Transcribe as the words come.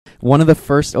one of the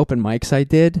first open mics I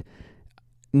did,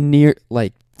 near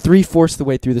like 3/4 the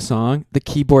way through the song, the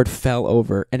keyboard fell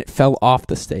over and it fell off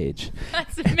the stage.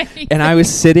 That's amazing. And I was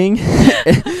sitting,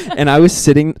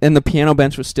 and the piano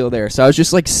bench was still there. So I was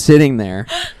just like sitting there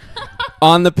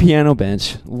on the piano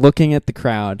bench, looking at the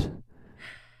crowd.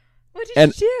 What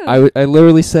did you do? I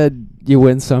literally said, "You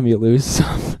win some, you lose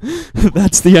some."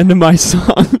 That's the end of my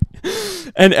song.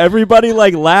 And everybody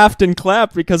like laughed and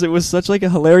clapped because it was such like a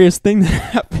hilarious thing that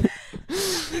happened.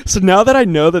 So now that I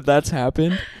know that that's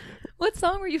happened. What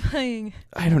song were you playing?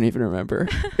 I don't even remember.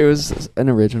 It was an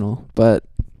original, but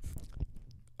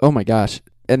oh my gosh.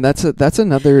 And that's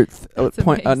another That's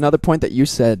point. amazing. Another point that you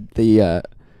said, the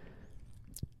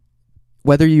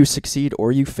whether you succeed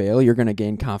or you fail, you're going to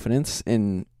gain confidence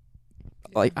in.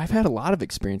 Like, I've had a lot of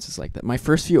experiences like that. My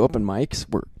first few open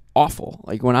mics were awful.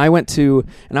 Like when I went to,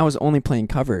 and I was only playing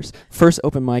covers. First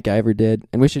open mic I ever did,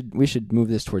 and we should move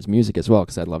this towards music as well,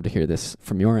 because I'd love to hear this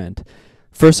from your end.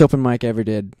 First open mic I ever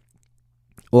did.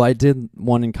 Well, I did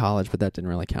one in college, but that didn't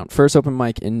really count. First open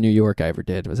mic in New York I ever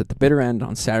did was at the Bitter End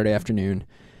on Saturday afternoon,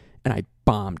 and I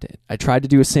bombed it. I tried to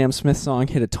do a Sam Smith song,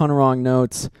 hit a ton of wrong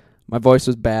notes. My voice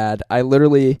was bad. I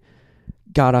literally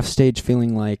got off stage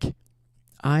feeling like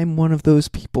I'm one of those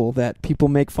people that people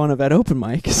make fun of at open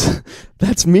mics.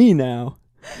 That's me now.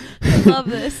 I love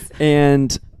this.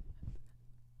 And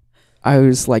I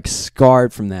was like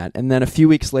scarred from that. And then a few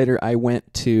weeks later, I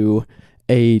went to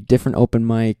a different open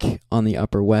mic on the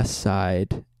Upper West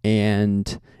Side,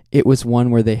 and it was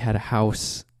one where they had a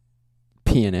house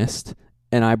pianist,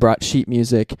 and I brought sheet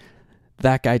music.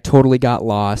 That guy totally got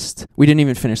lost. We didn't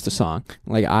even finish the song.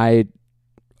 Like I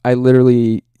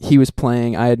literally, he was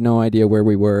playing, I had no idea where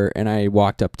we were, and I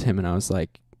walked up to him and I was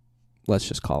like, let's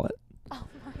just call it. Oh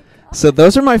my God. So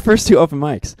those are my first two open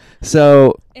mics.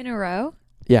 So In a row?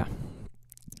 yeah.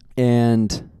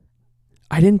 And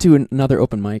I didn't do another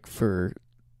open mic for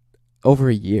over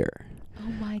a year. Oh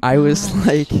my God. I was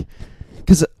like,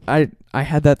 because I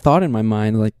had that thought in my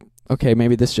mind, like, okay,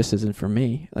 maybe this just isn't for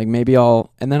me. Like maybe and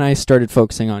then I started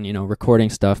focusing on, recording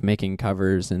stuff, making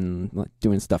covers, and like,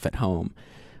 doing stuff at home.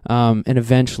 And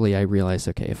eventually I realized,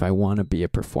 okay, if I want to be a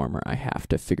performer, I have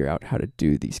to figure out how to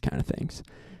do these kind of things.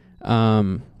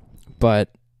 But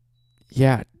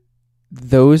yeah,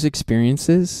 those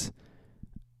experiences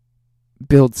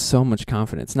build so much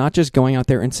confidence, not just going out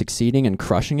there and succeeding and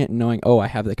crushing it and knowing, oh, I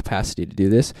have the capacity to do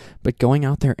this, but going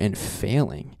out there and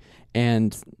failing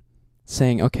and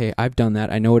saying, okay, I've done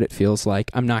that. I know what it feels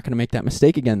like. I'm not going to make that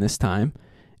mistake again this time.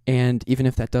 And even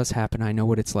if that does happen, I know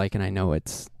what it's like and I know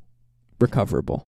it's recoverable.